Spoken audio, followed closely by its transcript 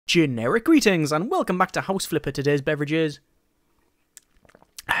Generic greetings and welcome back to House Flipper. Today's beverage is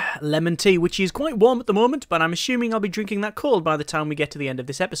lemon tea, which is quite warm at the moment, but I'm assuming I'll be drinking that cold by the time we get to the end of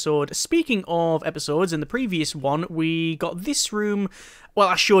this episode. Speaking of episodes, in the previous one, we got this room. Well,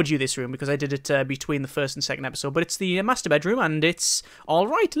 I showed you this room because I did it between the first and second episode, but it's the master bedroom, and it's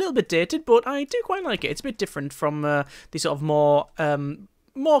alright, a little bit dated, but I do quite like it. It's a bit different from the sort of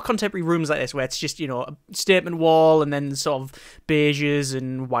more contemporary rooms like this, where it's just, you know, a statement wall and then sort of beiges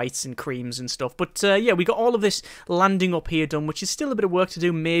and whites and creams and stuff. But yeah, we got all of this landing up here done, which is still a bit of work to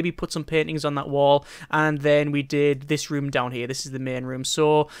do. Maybe put some paintings on that wall, and then we did this room down here. This is the main room.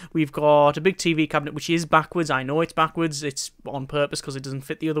 So we've got a big TV cabinet, which is backwards. I know it's backwards. It's on purpose because it doesn't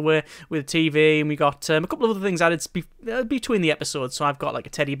fit the other way with the TV. And we got a couple of other things added between the episodes. So I've got like a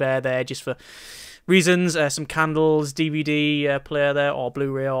teddy bear there just for reasons, some candles, DVD player there, or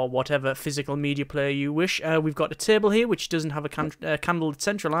Blu-ray, or whatever physical media player you wish. We've got a table here which doesn't have a candle that's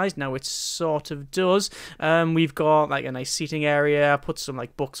centralised. Now it sort of does. We've got like a nice seating area. I put some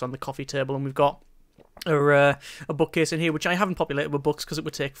like books on the coffee table, and we've got a bookcase in here, which I haven't populated with books because it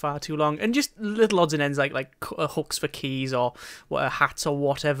would take far too long, and just little odds and ends like hooks for keys or hats or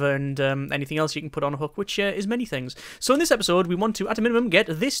whatever, and anything else you can put on a hook, which is many things. So in this episode we want to at a minimum get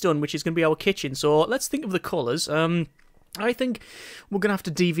this done, which is going to be our kitchen. So let's think of the colours. I think we're going to have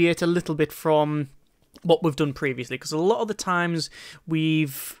to deviate a little bit from what we've done previously, because a lot of the times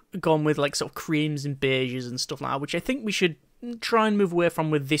we've gone with like sort of creams and beiges and stuff like that, which I think we should try and move away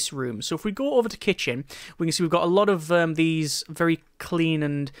from with this room. So if we go over to kitchen, we can see we've got a lot of these very clean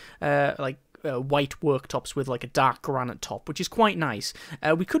and white worktops with like a dark granite top, which is quite nice.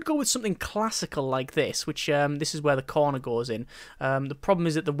 We could go with something classical like this, which this is where the corner goes in. The problem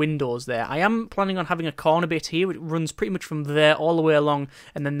is at the windows there. I am planning on having a corner bit here, which runs pretty much from there all the way along,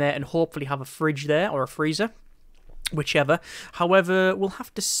 and then there, and hopefully have a fridge there or a freezer, whichever. However, we'll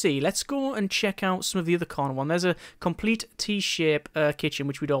have to see. Let's go and check out some of the other corner one. There's a complete T-shape kitchen,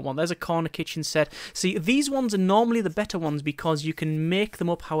 which we don't want. There's a corner kitchen set. See, these ones are normally the better ones because you can make them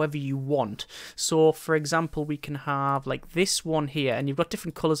up however you want. So, for example, we can have like this one here, and you've got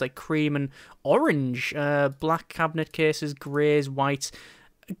different colours like cream and orange, black cabinet cases, greys, whites.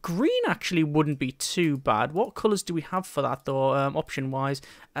 Green actually wouldn't be too bad. What colours do we have for that, though, option-wise?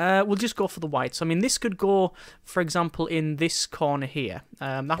 We'll just go for the whites. I mean, this could go, for example, in this corner here.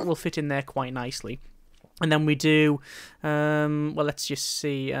 That will fit in there quite nicely. And then we do, well, let's just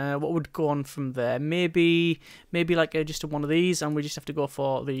see, what would go on from there? Maybe like just one of these, and we just have to go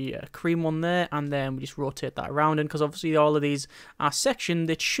for the cream one there, and then we just rotate that around, and because obviously all of these are sectioned,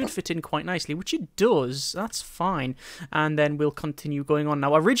 it should fit in quite nicely, which it does. That's fine. And then we'll continue going on.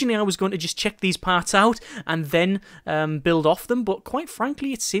 Now, originally I was going to just check these parts out and then build off them, but quite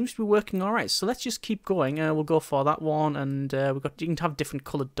frankly, it seems to be working all right. So let's just keep going. We'll go for that one, and you can have different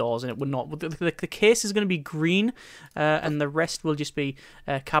coloured doors, and it would not. The case is going to be green, and the rest will just be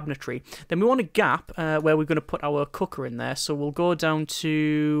cabinetry. Then we want a gap where we're going to put our cooker in there, so we'll go down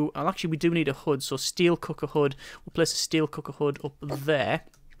to, well, actually we do need a hood, so steel cooker hood. We'll place a steel cooker hood up there.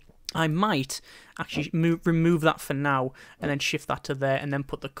 I might actually remove that for now and then shift that to there and then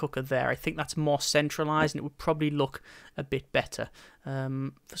put the cooker there. I think that's more centralised and it would probably look a bit better.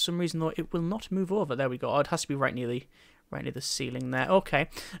 For some reason though, it will not move over. There we go. Oh, it has to be right near the ceiling there. Okay,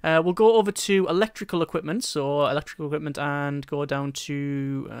 we'll go over to electrical equipment, and go down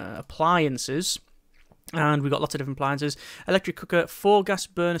to appliances. And we've got lots of different appliances. Electric cooker, 4-gas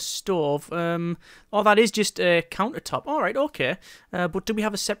burner stove. Oh, that is just a countertop. All right, okay. But do we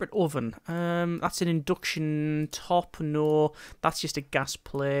have a separate oven? That's an induction top. No, that's just a gas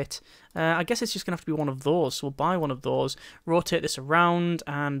plate. I guess it's just going to have to be one of those. So we'll buy one of those, rotate this around,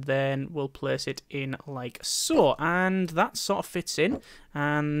 and then we'll place it in like so. And that sort of fits in.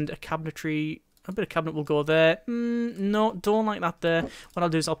 And a cabinetry... A bit of cabinet will go there. No, don't like that there. What I'll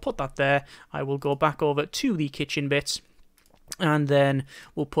do is I'll put that there. I will go back over to the kitchen bits, and then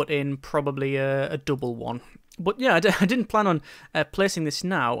we'll put in probably a double one. But yeah, I didn't plan on placing this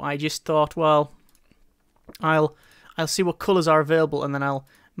now. I just thought, well, I'll see what colours are available, and then I'll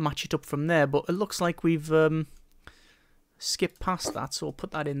match it up from there. But it looks like we've skipped past that, so we'll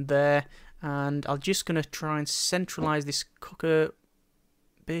put that in there, and I'm just going to try and centralise this cooker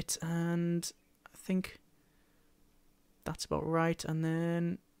bit, and I think that's about right. And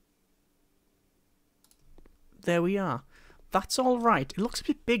then there we are. That's all right. It looks a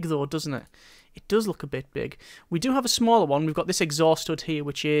bit big though, doesn't it? It does look a bit big. We do have a smaller one. We've got this exhaust hood here,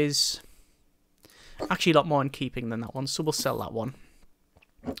 which is actually a lot more in keeping than that one, so we'll sell that one.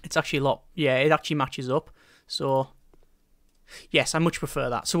 It's actually a lot, yeah, it actually matches up. So Yes, I much prefer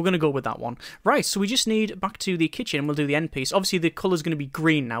that. So we're going to go with that one. Right, so we just need back to the kitchen and we'll do the end piece. Obviously, the colour's going to be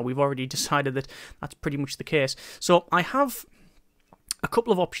green now. We've already decided that that's pretty much the case. So I have a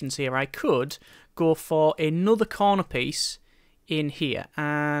couple of options here. I could go for another corner piece in here.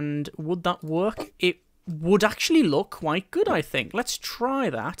 And would that work? It would actually look quite good, I think. Let's try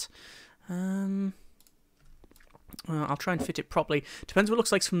that. I'll try and fit it properly. Depends what it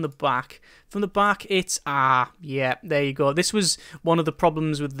looks like from the back. From the back, it's... yeah, there you go. This was one of the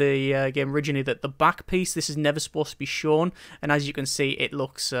problems with the game originally, that the back piece, this is never supposed to be shown. And as you can see, it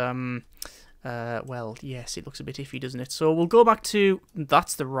looks... well, yes, it looks a bit iffy, doesn't it? So we'll go back to...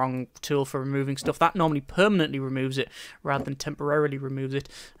 That's the wrong tool for removing stuff. That normally permanently removes it, rather than temporarily removes it.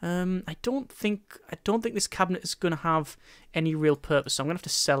 I don't think this cabinet is going to have any real purpose, so I'm going to have to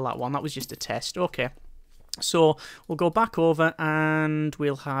sell that one. That was just a test. Okay. So we'll go back over and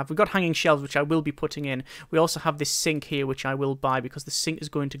we've got hanging shelves, which I will be putting in. We also have this sink here, which I will buy because the sink is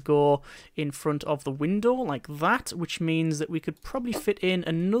going to go in front of the window like that, which means that we could probably fit in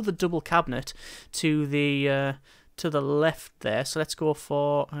another double cabinet to the left there. So let's go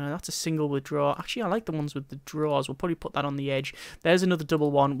for, that's a single with drawer. Actually, I like the ones with the drawers. We'll probably put that on the edge. There's another double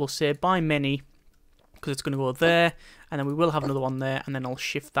one. We'll say by many, because it's going to go there, and then we will have another one there, and then I'll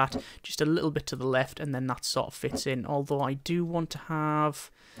shift that just a little bit to the left, and then that sort of fits in. Although I do want to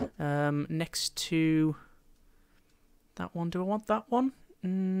have next to that one. Do I want that one?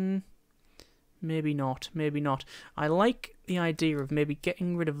 Maybe not. Maybe not. I like the idea of maybe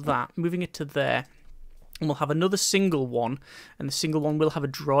getting rid of that, moving it to there, and we'll have another single one, and the single one will have a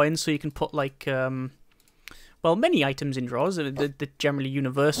drawer in, so you can put like well, many items in drawers. They're generally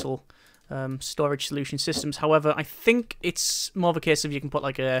universal storage solution systems. However, I think it's more of a case of you can put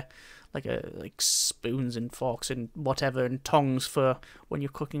like spoons and forks and whatever and tongs for when you're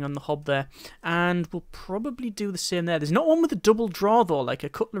cooking on the hob there. And we'll probably do the same there. There's not one with a double drawer though, like a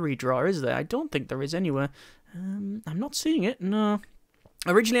cutlery drawer, is there? I don't think there is anywhere. I'm not seeing it. No.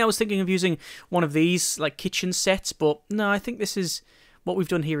 Originally, I was thinking of using one of these like kitchen sets, but no, I think this is... What we've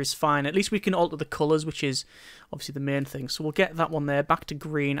done here is fine. At least we can alter the colours, which is obviously the main thing. So we'll get that one there back to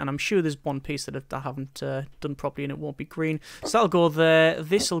green, and I'm sure there's one piece that I haven't done properly and it won't be green. So that'll go there,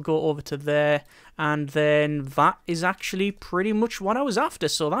 this will go over to there, and then that is actually pretty much what I was after,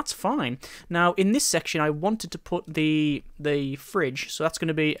 so that's fine. Now, in this section, I wanted to put the fridge, so that's going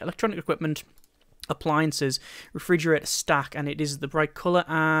to be electronic equipment, appliances, refrigerator stack, and it is the bright colour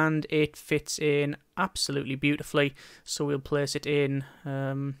and it fits in absolutely beautifully. So we'll place it in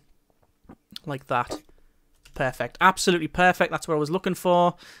like that. Perfect, absolutely perfect. That's what I was looking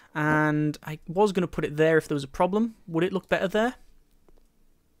for, and I was going to put it there if there was a problem. Would it look better there?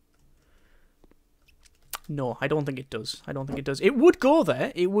 No, I don't think it does. I don't think it does. It would go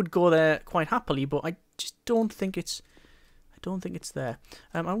there. It would go there quite happily, but I just don't think it's... Don't think it's there.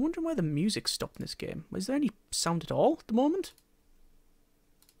 I'm wondering why the music stopped in this game. Is there any sound at all at the moment?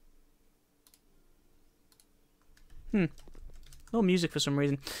 No music for some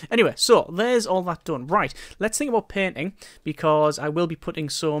reason. Anyway, so there's all that done. Right, let's think about painting, because I will be putting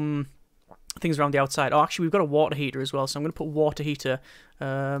some things around the outside. Oh, actually, we've got a water heater as well, so I'm going to put water heater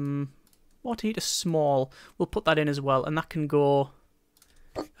small. We'll put that in as well, and that can go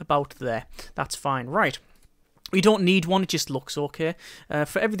about there. That's fine. Right. We don't need one, it just looks okay.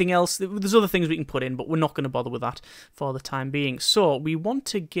 For everything else, there's other things we can put in, but we're not going to bother with that for the time being. So, we want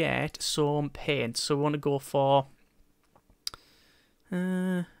to get some paint. So, we want to go for...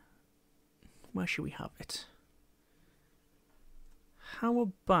 where should we have it? How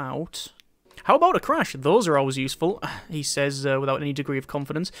about a crash? Those are always useful, he says without any degree of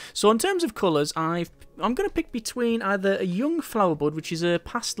confidence. So in terms of colours, I'm going to pick between either a young flower bud, which is a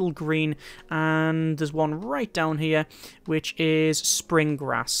pastel green, and there's one right down here, which is spring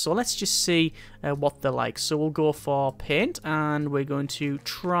grass. So let's just see what they're like. So we'll go for paint, and we're going to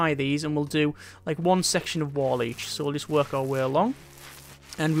try these, and we'll do like one section of wall each. So we'll just work our way along.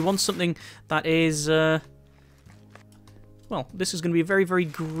 And we want something that is... well, this is going to be a very, very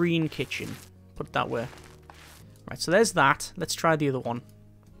green kitchen. Put it that way. Right, so there's that. Let's try the other one.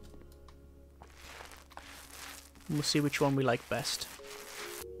 And we'll see which one we like best.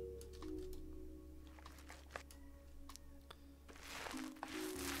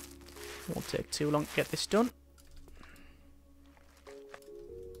 Won't take too long to get this done.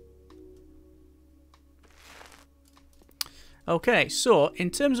 Okay, so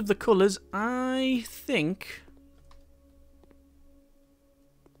in terms of the colours, I think...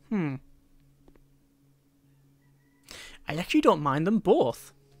 I actually don't mind them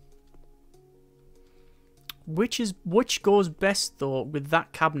both. Which goes best though with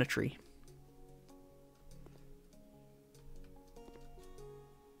that cabinetry?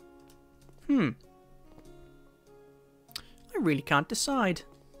 I really can't decide.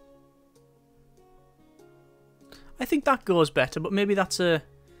 I think that goes better, but maybe that's a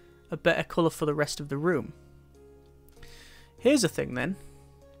better colour for the rest of the room. Here's the thing then.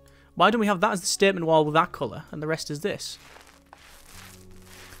 Why don't we have that as the statement wall with that colour, and the rest is this?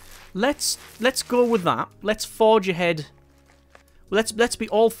 Let's go with that. Let's forge ahead. Let's be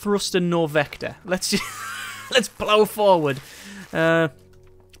all thrust and no vector. Let's let's plough forward.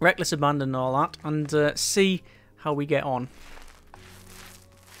 Reckless abandon and all that, and see how we get on.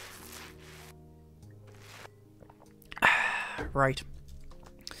 Right.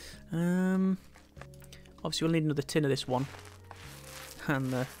 Obviously we'll need another tin of this one.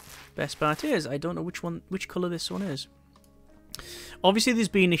 And the best part is, I don't know which colour this one is. Obviously there's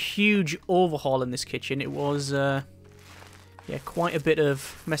been a huge overhaul in this kitchen. It was, yeah, quite a bit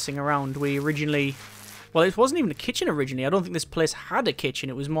of messing around. We originally... Well, it wasn't even a kitchen originally. I don't think this place had a kitchen.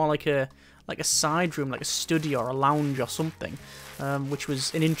 It was more like a side room, like a study or a lounge or something, which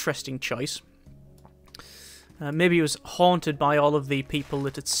was an interesting choice. Maybe it was haunted by all of the people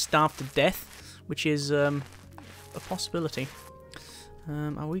that had starved to death, which is a possibility.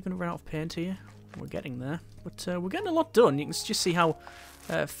 Are we going to run out of paint here? We're getting there. But we're getting a lot done. You can just see how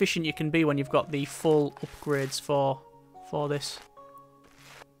efficient you can be when you've got the full upgrades for this.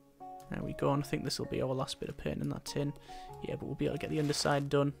 There we go, and I think this will be our last bit of paint in that tin. Yeah, but we'll be able to get the underside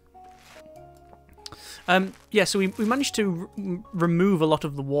done. Yeah, so we managed to remove a lot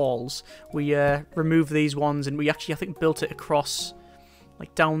of the walls. We removed these ones, and we actually, I think, built it across,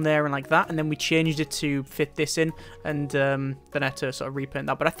 like, down there and like that, and then we changed it to fit this in, and then I had to sort of repaint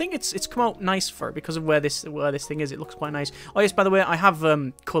that. But I think it's come out nice for it because of where this thing is. It looks quite nice. Oh yes, by the way, I have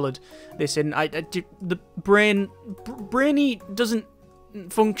coloured this in. The brainy doesn't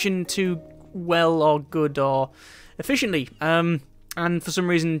function too well or good or efficiently. And for some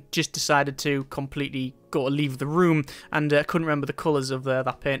reason just decided to completely leave the room, and couldn't remember the colours of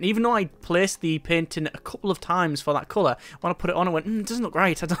that paint. Even though I placed the paint in a couple of times for that colour, when I put it on I went, it doesn't look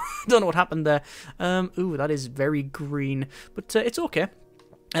right. I don't know what happened there. Ooh, that is very green, but it's okay.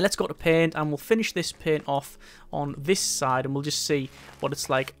 Let's go to paint, and we'll finish this paint off on this side, and we'll just see what it's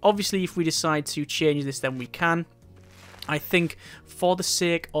like. Obviously, if we decide to change this, then we can. I think for the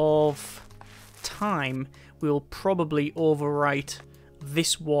sake of time, we'll probably overwrite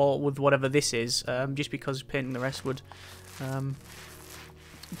this wall with whatever this is, just because painting the rest would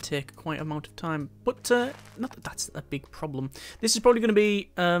take quite an amount of time. But not that that's a big problem. This is probably going to be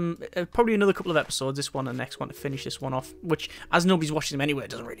probably another couple of episodes, this one and the next one, to finish this one off, which, as nobody's watching them anyway,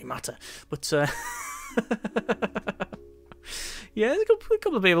 it doesn't really matter. But yeah, there's a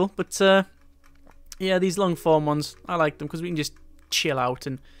couple of people, but yeah, these long form ones, I like them because we can just chill out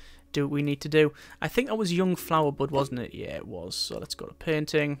and do what we need to do. I think that was Young Flower Bud, wasn't it? Yeah, it was. So let's go to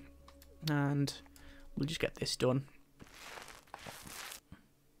painting, and we'll just get this done.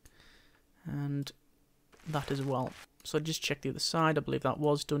 And that as well. So just check the other side. I believe that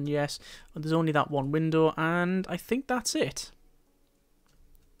was done, yes. But there's only that one window, and I think that's it.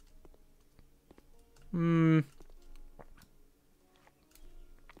 Not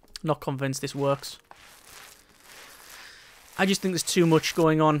convinced this works. I just think there's too much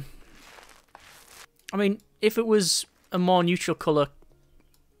going on. I mean, if it was a more neutral colour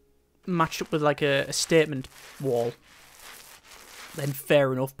matched up with like a statement wall, then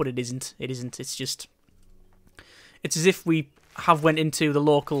fair enough, but it isn't. It isn't. It's just... It's as if we have went into the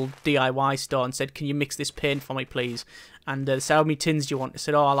local DIY store and said, can you mix this paint for me, please? And they said, how many tins do you want? I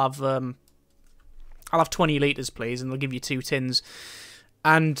said, oh, I'll have 20 litres, please, and they'll give you 2 tins.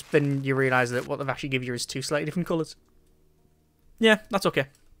 And then you realise that what they've actually given you is 2 slightly different colours. Yeah, that's okay.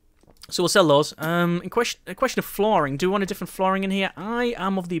 So we'll sell those. A question of flooring. Do we want a different flooring in here? I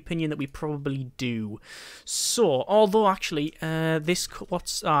am of the opinion that we probably do. So, although actually, let's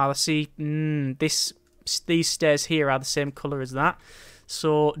see. These stairs here are the same colour as that.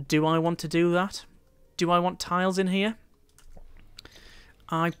 So, do I want to do that? Do I want tiles in here?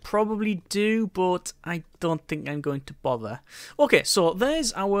 I probably do, but I don't think I'm going to bother. Okay, so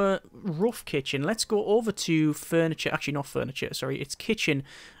there's our rough kitchen. Let's go over to furniture. Actually, not furniture, sorry. It's kitchen,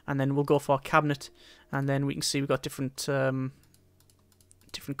 and then we'll go for cabinet, and then we can see we've got different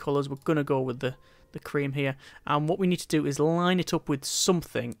colours. We're going to go with the cream here. And what we need to do is line it up with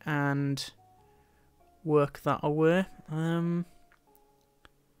something and work that away.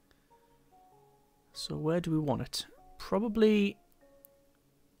 So where do we want it? Probably...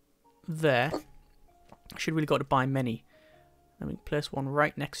 there. I should really go to buy many. Then we can place one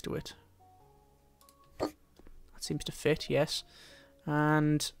right next to it. That seems to fit, yes.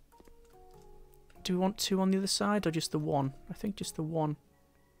 And do we want 2 on the other side or just the one? I think just the one.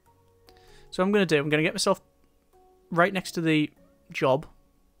 So I'm going to get myself right next to the job,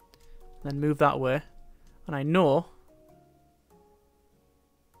 then move that way, and I know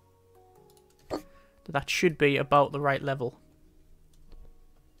that should be about the right level.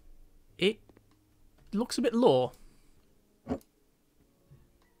 It looks a bit low.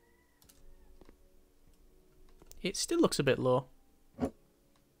 It still looks a bit low.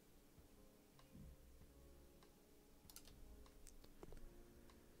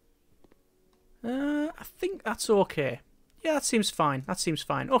 I think that's okay. Yeah, that seems fine. That seems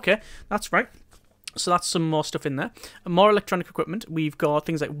fine. Okay, that's right. So that's some more stuff in there. More electronic equipment. We've got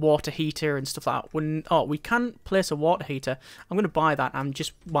things like water heater and stuff like that. We can place a water heater. I'm going to buy that. And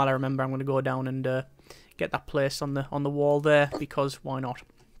just while I remember, I'm going to go down and get that placed on the wall there, because why not?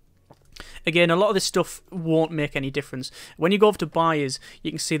 Again, a lot of this stuff won't make any difference. When you go over to buyers,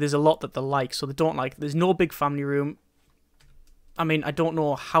 you can see there's a lot that they like, so they don't like. There's no big family room. I mean, I don't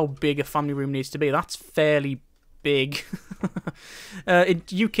know how big a family room needs to be. That's fairly big. In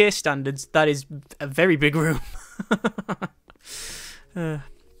UK standards, that is a very big room.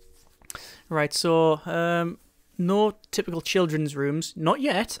 Right, so no typical children's rooms. Not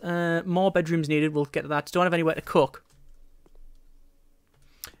yet. More bedrooms needed. We'll get to that. Don't have anywhere to cook.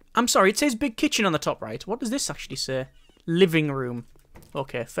 I'm sorry, it says big kitchen on the top right. What does this actually say? Living room.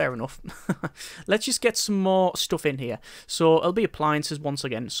 Okay, fair enough. Let's just get some more stuff in here. So it'll be appliances once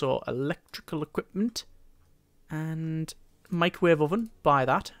again. So electrical equipment and microwave oven. Buy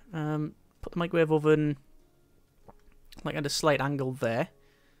that. Put the microwave oven like at a slight angle there.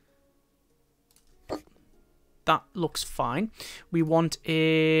 That looks fine. We want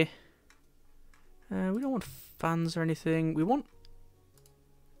a... we don't want fans or anything. We want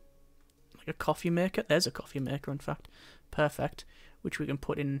like a coffee maker. There's a coffee maker, in fact. Perfect. Which we can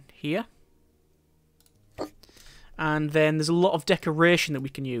put in here. And then there's a lot of decoration that we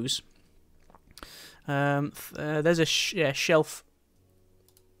can use. There's a shelf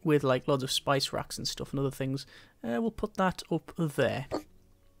with like loads of spice racks and stuff and other things. We'll put that up there.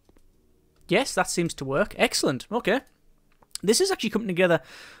 Yes, that seems to work. Excellent. Okay. This is actually coming together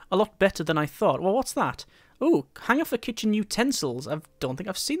a lot better than I thought. Well, what's that? Oh, hang off the kitchen utensils. I don't think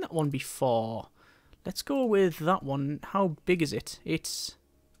I've seen that one before. Let's go with that one. How big is it? It's...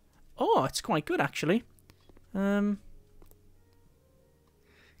 Oh, it's quite good, actually. Could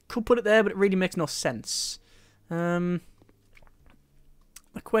put it there, but it really makes no sense. The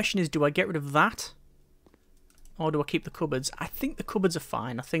question is, do I get rid of that? Or do I keep the cupboards? I think the cupboards are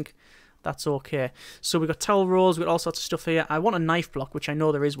fine. I think that's okay. So we've got towel rolls, we've got all sorts of stuff here. I want a knife block, which I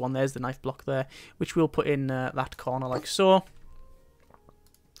know there is one. There's the knife block there, which we'll put in that corner like so.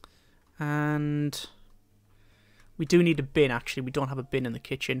 And we do need a bin, actually. We don't have a bin in the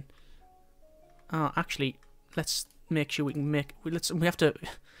kitchen. Actually, let's make sure we can make... We have to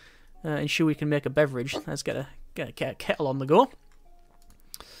ensure we can make a beverage. Let's get a kettle on the go.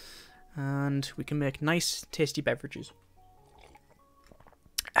 And we can make nice, tasty beverages.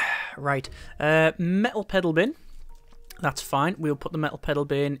 Right. Metal pedal bin. That's fine. We'll put the metal pedal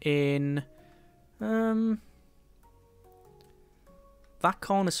bin in... That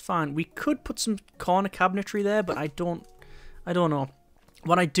corner's fine. We could put some corner cabinetry there, but I don't know.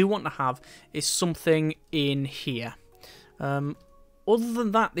 What I do want to have is something in here. Other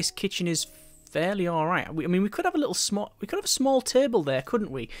than that, this kitchen is fairly alright. I mean, we could have a small table there, couldn't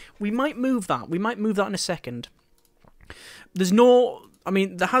we? We might move that. We might move that in a second. There's no... I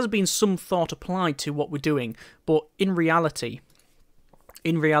mean, there has been some thought applied to what we're doing, but in reality,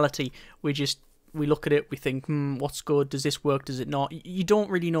 we look at it, we think, what's good, does this work, does it not? You don't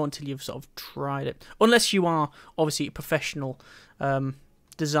really know until you've sort of tried it. Unless you are, obviously, a professional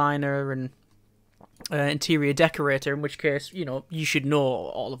designer and interior decorator, in which case, you know, you should know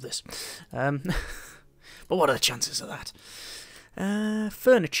all of this. But what are the chances of that?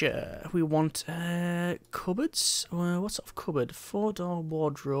 Furniture. We want cupboards. What sort of cupboard? 4-door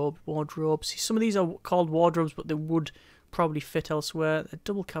wardrobe. See, some of these are called wardrobes, but they would probably fit elsewhere. A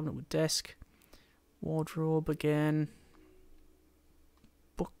double cabinet with desk. Wardrobe again.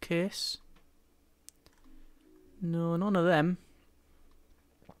 Bookcase. No, none of them.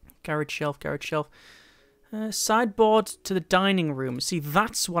 Garage shelf. Sideboard to the dining room. See,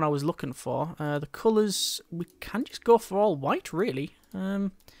 that's what I was looking for. The colours, we can just go for all white, really.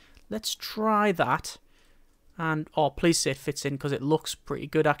 Let's try that. And, oh, please say it fits in, because it looks pretty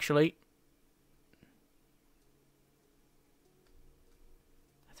good, actually.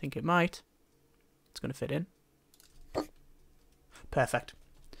 I think it might. It's going to fit in. Perfect.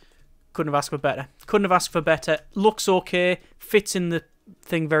 Couldn't have asked for better. Looks okay. Fits in the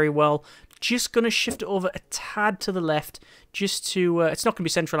thing very well. just going to shift it over a tad to the left, just to... it's not going to be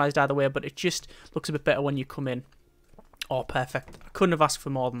centralised either way, but it just looks a bit better when you come in. Oh, perfect. I couldn't have asked for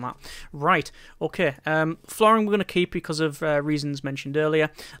more than that. Right, okay. Flooring we're going to keep because of reasons mentioned earlier.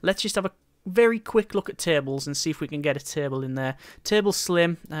 Let's just have a very quick look at tables and see if we can get a table in there. Table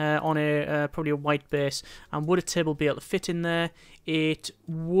slim on a probably a white base. And would a table be able to fit in there? It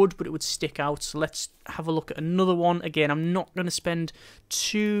would, but it would stick out. So let's have a look at another one. Again, I'm not going to spend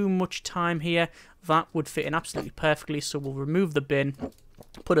too much time here. That would fit in absolutely perfectly. So we'll remove the bin,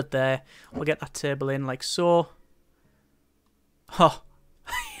 put it there. We'll get that table in like so. Oh,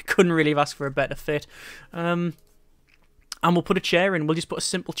 couldn't really have asked for a better fit. And we'll put a chair in. We'll just put a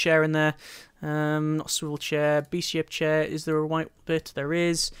simple chair in there. Not a swivel chair, B-shaped chair. Is there a white bit? There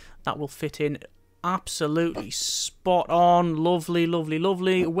is. That will fit in absolutely spot on. Lovely, lovely,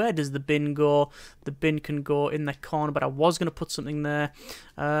 lovely. Where does the bin go? The bin can go in that corner, but I was going to put something there.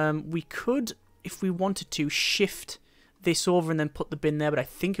 We could, if we wanted to, shift this over and then put the bin there, but I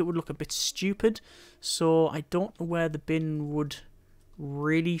think it would look a bit stupid. So I don't know where the bin would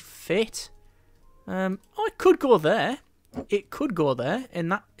really fit. Oh, it could go there. It could go there,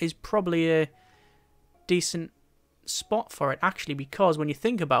 and that is probably a decent spot for it, actually, because when you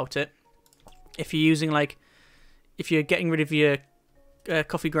think about it, if you're using, like, if you're getting rid of your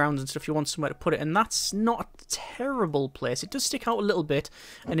coffee grounds and stuff, you want somewhere to put it, and that's not a terrible place. It does stick out a little bit,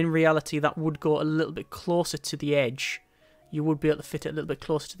 and in reality, that would go a little bit closer to the edge. You would be able to fit it a little bit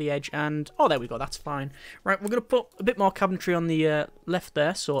closer to the edge, and, oh, there we go, that's fine. Right, we're going to put a bit more cabinetry on the left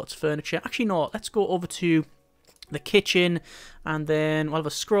there, so it's furniture. Actually, no, let's go over to the kitchen, and then we'll have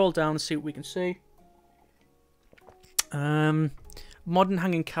a scroll down and see what we can see. Modern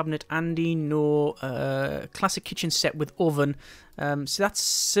hanging cabinet, Andy, no. Classic kitchen set with oven. So that's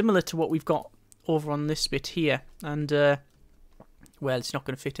similar to what we've got over on this bit here, and well, it's not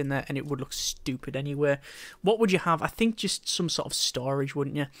going to fit in there, and it would look stupid anyway. What would you have? I think just some sort of storage,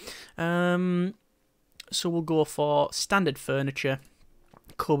 wouldn't you? So we'll go for standard furniture.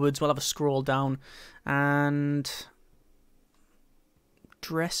 Cupboards, we'll have a scroll down, and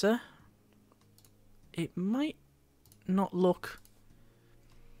dresser. It might not look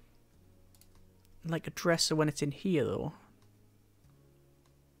like a dresser when it's in here, though.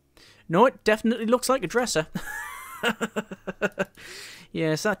 No, it definitely looks like a dresser.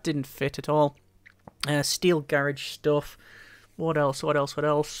 Yes, that didn't fit at all. Steel garage stuff. What else? What else? What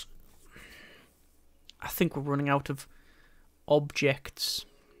else? I think we're running out of objects.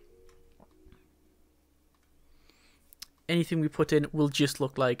 Anything we put in will just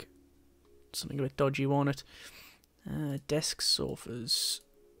look like something a bit dodgy, won't it? Desk, sofas.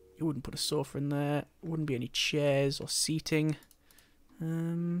 You wouldn't put a sofa in there. Wouldn't be any chairs or seating.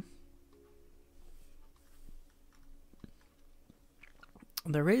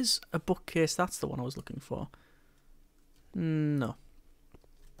 There is a bookcase. That's the one I was looking for. No.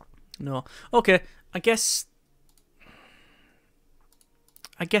 No. Okay, I guess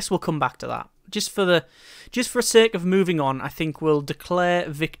we'll come back to that. Just for sake of moving on, I think we'll declare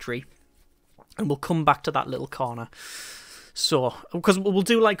victory, and we'll come back to that little corner. So, because we'll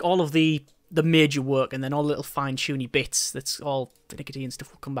do like all of the major work, and then all the little fine-tuney bits. That's all finicky and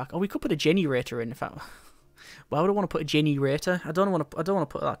stuff will come back. Oh, we could put a generator in. In fact, why would I want to put a generator? I don't want to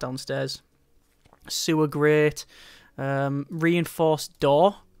put that downstairs. Sewer grate, reinforced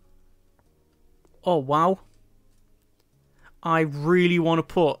door. Oh wow! I really want to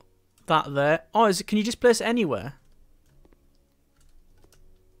put that there. Oh, can you just place it anywhere?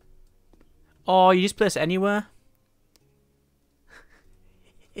 Oh, you just place it anywhere?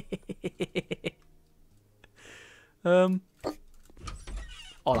 Oh,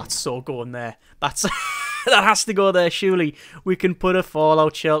 that's so going there. That's that has to go there, surely. We can put a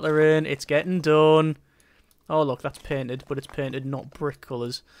fallout shelter in. It's getting done. Oh, look, that's painted, but it's painted not brick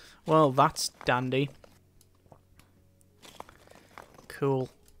colours. Well, that's dandy. Cool.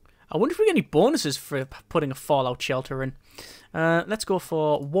 I wonder if we get any bonuses for putting a fallout shelter in. Let's go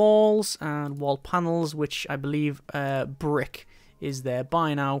for walls and wall panels, which I believe brick is there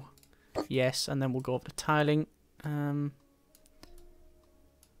by now. Yes, and then we'll go over to tiling.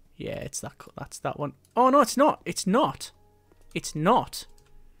 Yeah, that's that one. Oh no, it's not. It's not. It's not.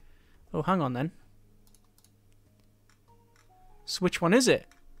 Oh, hang on then. So which one is it?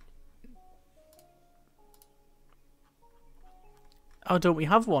 Oh, don't we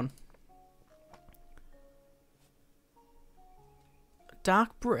have one?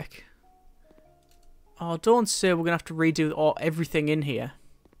 Dark brick. Oh, don't say we're gonna have to redo everything in here.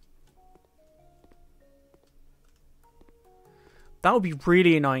 That would be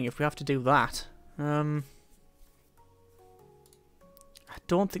really annoying if we have to do that. I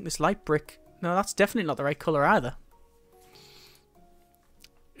don't think this light brick... No, that's definitely not the right colour either.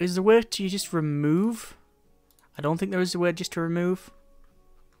 Is there a way to just remove? I don't think there is a way just to remove.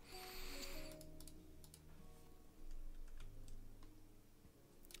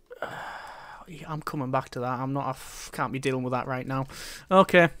 I'm coming back to that. I can't be dealing with that right now.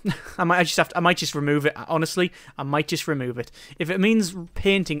 Okay, I might just remove it. Honestly, I might just remove it if it means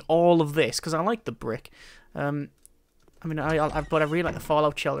painting all of this, because I like the brick. I mean, but I really like the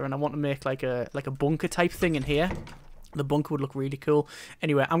Fallout shelter, and I want to make like a bunker type thing in here. The bunker would look really cool.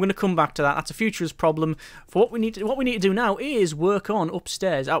 Anyway, I'm going to come back to that. That's a futurist problem. For what we need to do now is work on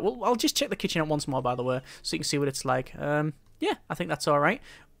upstairs. I'll just check the kitchen out once more, by the way, so you can see what it's like. Yeah, I think that's all right.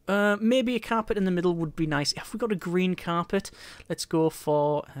 Maybe a carpet in the middle would be nice. If we got a green carpet, let's go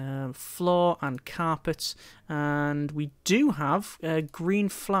for floor and carpets. And we do have green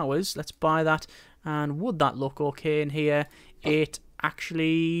flowers. Let's buy that. And would that look okay in here? It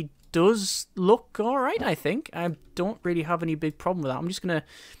actually does look alright, I think. I don't really have any big problem with that. I'm just going to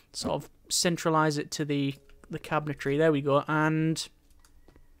sort of centralise it to the cabinetry. There we go. And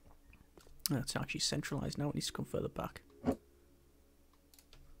it's actually centralised now. It needs to come further back.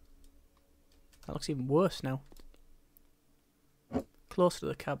 That looks even worse now. Closer to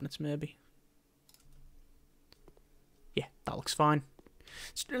the cabinets, maybe. Yeah, that looks fine.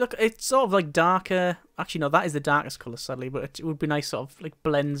 Look, it's sort of like darker. Actually, no, that is the darkest colour, sadly, but it would be nice, sort of like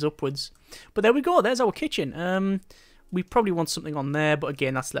blends upwards. But there we go. There's our kitchen. We probably want something on there, but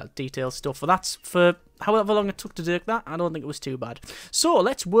again, that's little detail stuff. But that's for however long it took to do that. I don't think it was too bad. So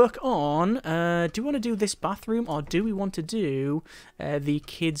let's work on. Do we want to do this bathroom, or do we want to do the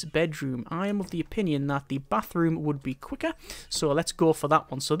kids' bedroom? I am of the opinion that the bathroom would be quicker. So let's go for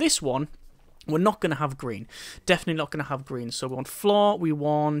that one. So this one, we're not going to have green. Definitely not going to have green. So we want floor. We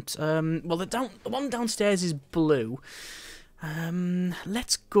want well, the one downstairs is blue.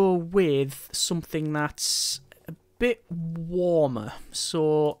 Let's go with something that's a bit warmer.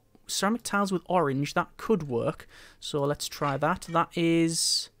 So ceramic tiles with orange, that could work. So let's try that. That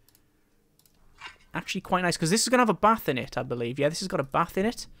is actually quite nice, because this is going to have a bath in it, I believe. Yeah, this has got a bath in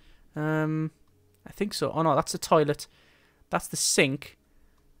it. I think so. Oh no, that's the toilet. That's the sink.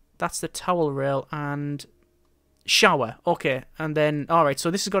 That's the towel rail and shower. Okay, and then, alright, so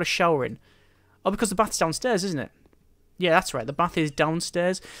this has got a shower in. Oh, because the bath's downstairs, isn't it? Yeah, that's right, the bath is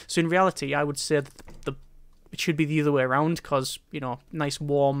downstairs. So in reality, I would say that it should be the other way around, because, you know, nice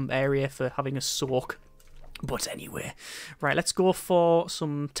warm area for having a soak. But anyway, right, let's go for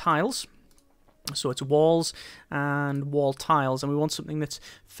some tiles. So it's walls and wall tiles, and we want something that's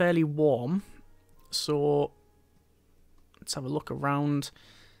fairly warm. So let's have a look around.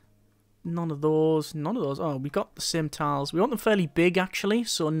 None of those. Oh, we got the same tiles. We want them fairly big, actually,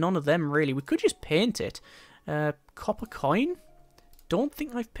 so none of them, really. We could just paint it. Copper coin? Don't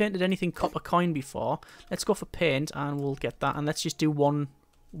think I've painted anything copper coin before. Let's go for paint, and we'll get that. And let's just do one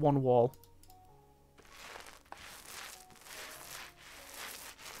wall.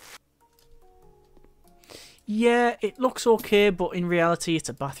 Yeah, it looks okay, but in reality, it's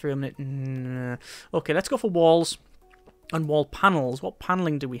a bathroom. Okay, let's go for walls. And wall panels. What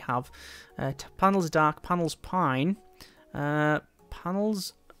paneling do we have? Panels dark, panels pine.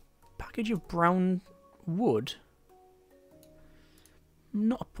 Panels package of brown wood. I'm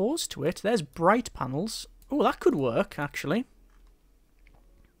not opposed to it. There's bright panels. Oh, that could work, actually.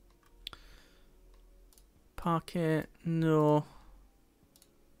 Parquet, no.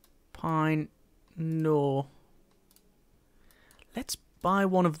 Pine, no. Let's buy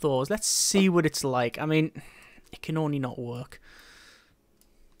one of those. Let's see what it's like. I mean, it can only not work.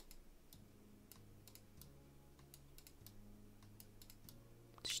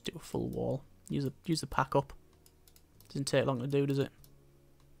 Just do a full wall. Use the pack up. Doesn't take long to do, does it?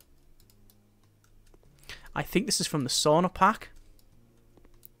 I think this is from the sauna pack.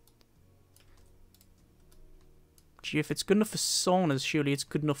 Gee, if it's good enough for saunas, surely it's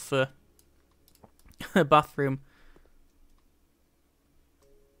good enough for a bathroom.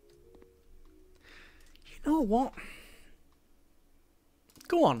 You know what?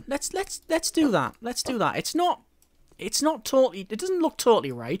 Go on, let's do that. Let's do that. It's not totally. It doesn't look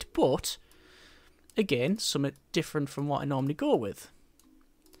totally right, but again, something different from what I normally go with.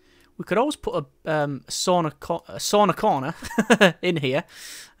 We could always put a sauna corner in here.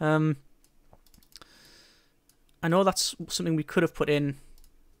 I know that's something we could have put in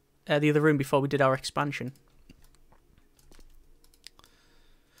the other room before we did our expansion.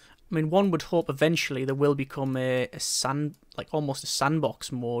 I mean, one would hope eventually there will become a almost a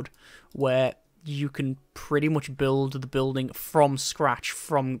sandbox mode where you can pretty much build the building from scratch,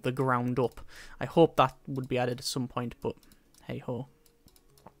 from the ground up. I hope that would be added at some point, but hey ho.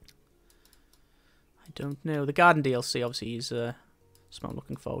 don't know. The garden DLC obviously is something I'm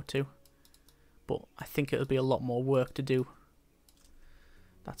looking forward to. But I think it'll be a lot more work to do.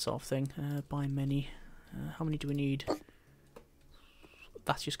 That sort of thing. Buy many. How many do we need?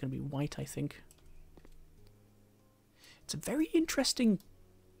 That's just going to be white, I think. It's a very interesting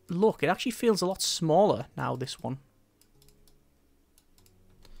look. It actually feels a lot smaller now, this one.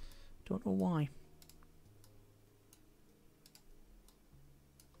 Don't know why.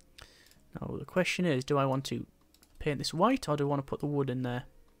 Now, the question is, do I want to paint this white or do I want to put the wood in there?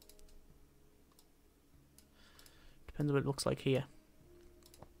 Depends on what it looks like here.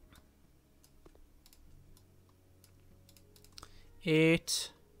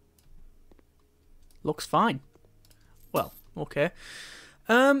 It looks fine. Well, okay.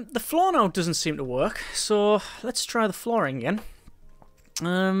 The floor now doesn't seem to work, so let's try the flooring again.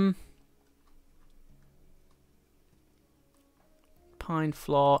 Pine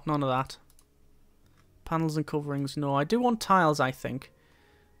floor, none of that. Panels and coverings, no. I do want tiles, I think.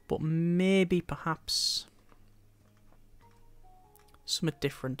 But maybe, perhaps, something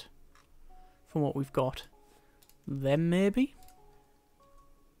different from what we've got. Them, maybe?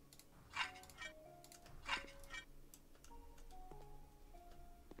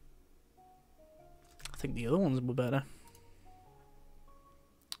 I think the other ones were better.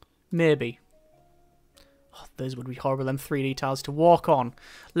 Maybe. Oh, those would be horrible, them 3D tiles to walk on.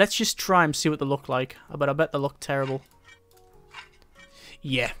 Let's just try and see what they look like. I bet they look terrible.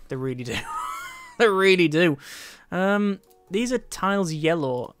 Yeah, they really do. They really do. These are tiles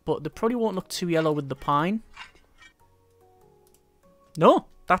yellow, but they probably won't look too yellow with the pine. No,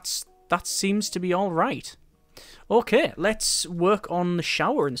 that seems to be all right. Okay, let's work on the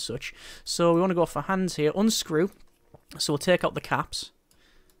shower and such. So we want to go for hands here. Unscrew. So we'll take out the caps,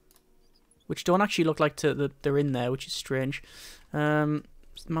 which don't actually look like they're in there, which is strange. Mount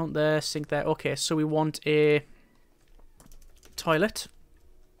there, sink there. Okay, so we want a toilet.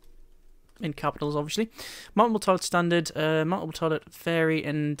 In capitals, obviously. Mountable toilet standard, mountable toilet fairy,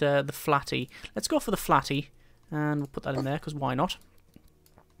 and the flatty. Let's go for the flatty, and we'll put that in there, because why not?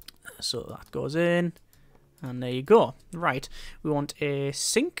 So that goes in, and there you go. Right, we want a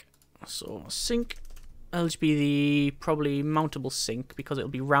sink. So sink, it'll just be the probably mountable sink, because it'll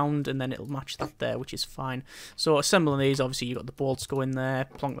be round, and then it'll match that there, which is fine. So assembling these, obviously you've got the bolts go in there,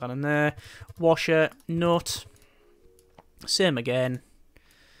 plonk that in there. Washer, nut, same again.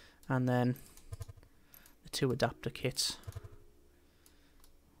 And then the 2 adapter kits.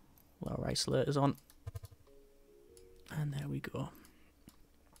 Lower isolators on. And there we go.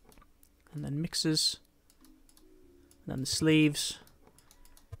 And then mixers. And then the sleeves.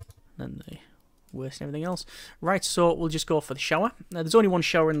 And then the waste and everything else. Right, so we'll just go for the shower. Now, there's only one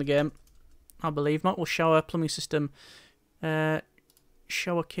shower in the game, I believe. Mountable shower, plumbing system,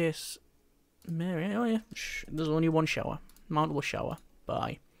 shower case. Mary, oh yeah, there's only one shower. Mountable shower.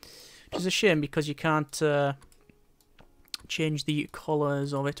 Bye. Which is a shame because you can't change the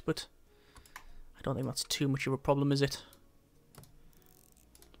colours of it, but I don't think that's too much of a problem, is it?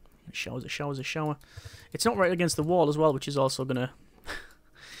 A shower's a shower's a shower. It's not right against the wall as well, which is also going to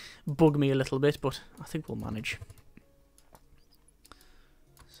bug me a little bit, but I think we'll manage.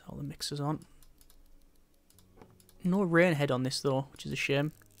 So all the mixers on. No rain head on this though, which is a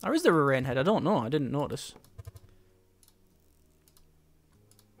shame. Or is there a rain head? I don't know. I didn't notice.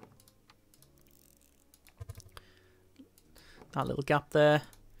 That little gap there.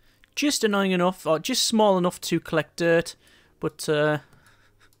 Just annoying enough, or just small enough to collect dirt, but, or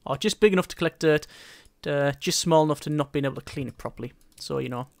just big enough to collect dirt, just small enough to not being able to clean it properly. So, you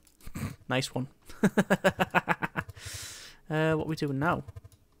know, nice one. What are we doing now?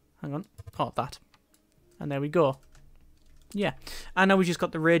 Hang on. Oh, that. And there we go. Yeah. And now we just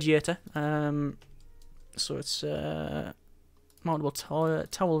got the radiator. So it's mountable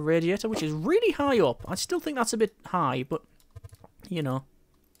towel radiator, which is really high up. I still think that's a bit high, but you know,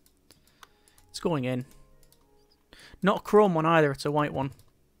 it's going in. Not a chrome one either, it's a white one.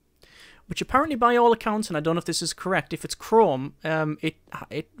 Which apparently by all accounts, and I don't know if this is correct, if it's chrome,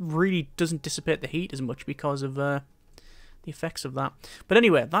 it really doesn't dissipate the heat as much because of the effects of that. But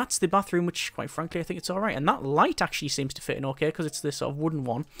anyway, that's the bathroom, which quite frankly I think it's alright. And that light actually seems to fit in okay, because it's this sort of wooden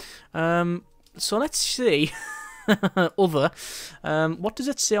one. So let's see. Other. What does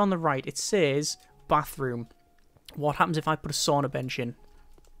it say on the right? It says bathroom. What happens if I put a sauna bench in?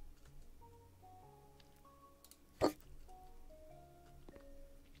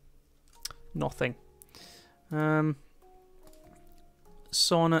 Nothing.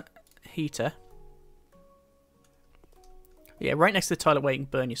 Sauna heater. Yeah, right next to the toilet where you can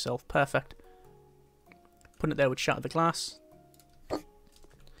burn yourself. Perfect. Putting it there would shatter the glass.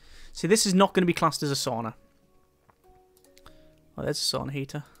 See, this is not going to be classed as a sauna. Oh, there's a sauna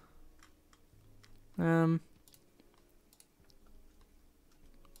heater. We're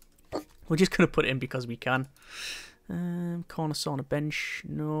just going to put it in because we can. Corner sauna bench.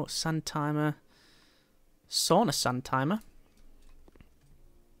 No. Sand timer. Sauna sand timer.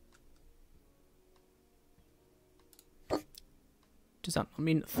 Does that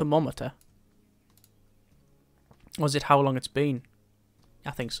mean thermometer? Or is it how long it's been?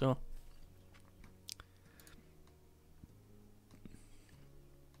 I think so.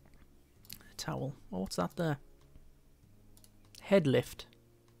 Towel. Oh, what's that there? Head lift.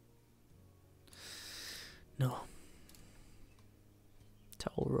 No.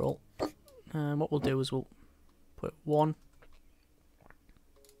 Towel roll. What we'll do is we'll put 1,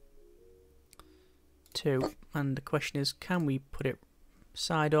 2, and the question is, can we put it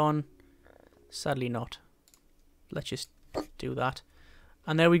side on? Sadly not. Let's just do that.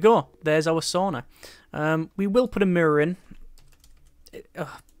 And there we go. There's our sauna. We will put a mirror in.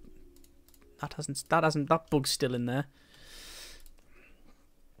 That bug's still in there.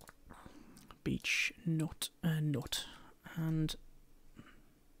 Beach nut, nut, and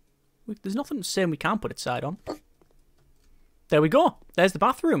there's nothing saying we can't put it side on. There we go. There's the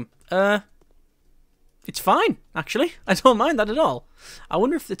bathroom. It's fine, actually. I don't mind that at all. I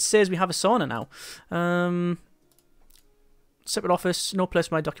wonder if it says we have a sauna now. Separate office. No place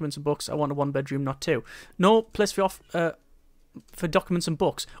for my documents and books. I want a 1-bedroom, not 2. No place for documents and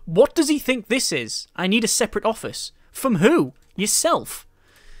books. What does he think this is? I need a separate office. From who? Yourself.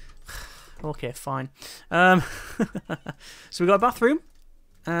 Okay, fine. So we got a bathroom.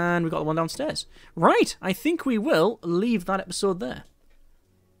 And we got the one downstairs. Right, I think we will leave that episode there.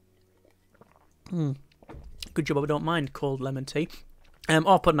 Good job, I don't mind cold lemon tea.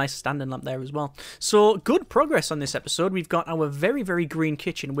 I'll put a nice standing lamp there as well. So, good progress on this episode. We've got our very, very green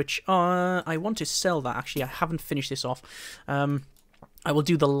kitchen, which I want to sell that. Actually, I haven't finished this off. I will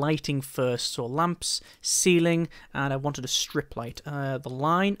do the lighting first. So, lamps, ceiling, and I wanted a strip light. The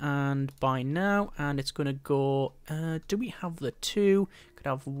line, and by now, and it's going to go... do we have the 2? Could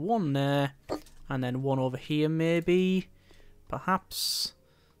have 1 there, and then 1 over here, maybe. Perhaps.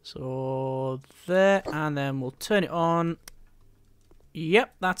 So, there, and then we'll turn it on.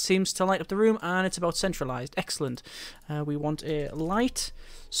 Yep, that seems to light up the room, and it's about centralized. Excellent. We want a light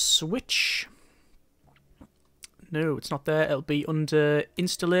switch. No, it's not there. It'll be under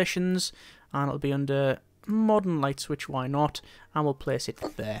installations, and it'll be under modern light switch. Why not? And we'll place it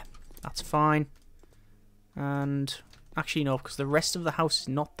there. That's fine. And actually, no, because the rest of the house is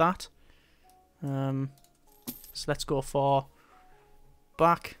not that. So let's go for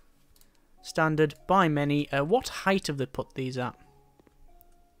black, standard, by many. What height have they put these at?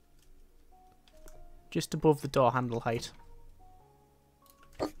 Just above the door handle height.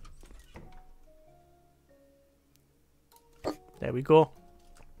 There we go.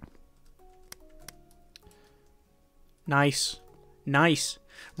 Nice. Nice.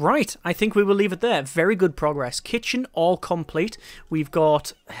 Right, I think we will leave it there. Very good progress. Kitchen all complete. We've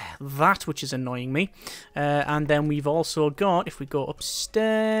got that, which is annoying me. And then we've also got, if we go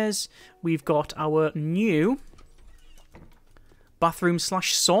upstairs, we've got our new bathroom /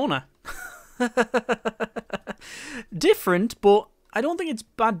 sauna. Different, but I don't think it's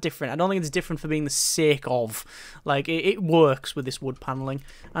bad different. I don't think it's different for being the sake of. Like, it works with this wood paneling.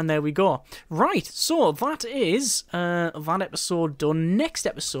 And there we go. Right, so that is that episode done. Next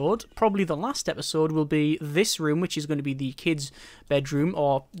episode, probably the last episode, will be this room, which is going to be the kids' bedroom,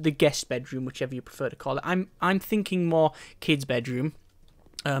 or the guest bedroom, whichever you prefer to call it. I'm thinking more kids' bedroom.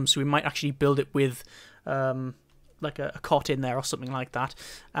 So we might actually build it with... like a cot in there or something like that,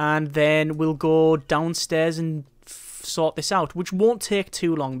 and then we'll go downstairs and sort this out, which won't take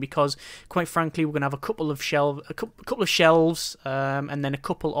too long because, quite frankly, we're gonna have a couple of shelves, and then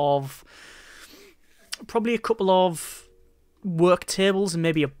probably a couple of work tables and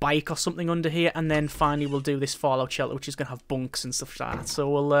maybe a bike or something under here, and then finally we'll do this fallout shelter, which is gonna have bunks and stuff like that. So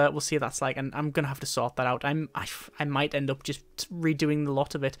we'll see what that's like, and I'm gonna have to sort that out. I might end up just redoing the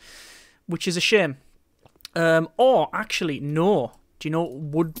lot of it, which is a shame. Or, actually, no. Do you know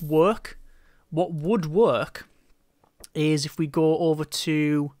what would work? What would work is if we go over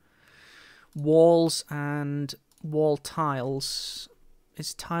to walls and wall tiles.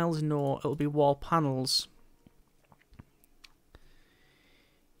 Is tiles? No, it'll be wall panels.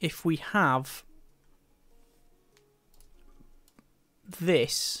 If we have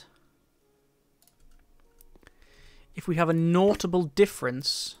this, if we have a notable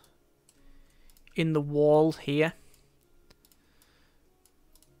difference in the wall here,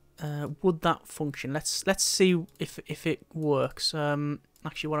 would that function? Let's see if it works.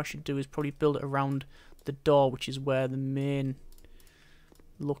 Actually, what I should do is probably build it around the door, which is where the main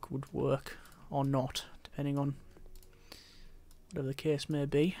look would work, or not, depending on whatever the case may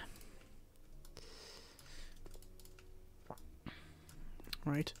be.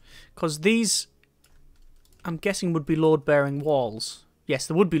 Right, because these, I'm guessing, would be load-bearing walls. Yes,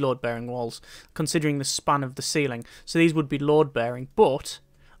 there would be load-bearing walls, considering the span of the ceiling. So these would be load-bearing, but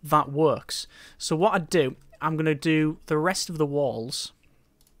that works. So what I'd do, I'm going to do the rest of the walls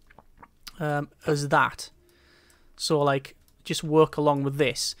as that. So, like, just work along with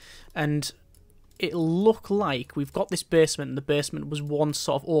this. And it'll look like we've got this basement, and the basement was one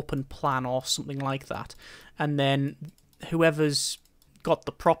sort of open plan or something like that. And then whoever's got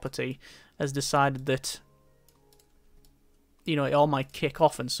the property has decided that, you know, it all might kick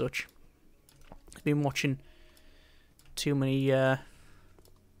off and such. I've been watching too many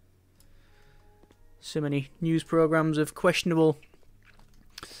so many news programs of questionable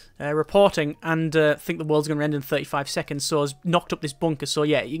reporting, and think the world's going to end in 35 seconds, so has knocked up this bunker. So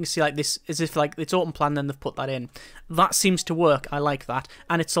yeah, you can see like this, as if like it's open plan, then they've put that in. That seems to work. I like that,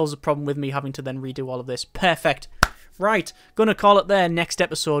 and it solves the problem with me having to then redo all of this. Perfect. Right, gonna call it there. Next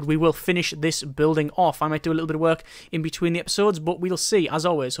episode, we will finish this building off. I might do a little bit of work in between the episodes, but we'll see. As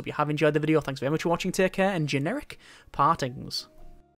always, hope you have enjoyed the video. Thanks very much for watching. Take care, and generic partings.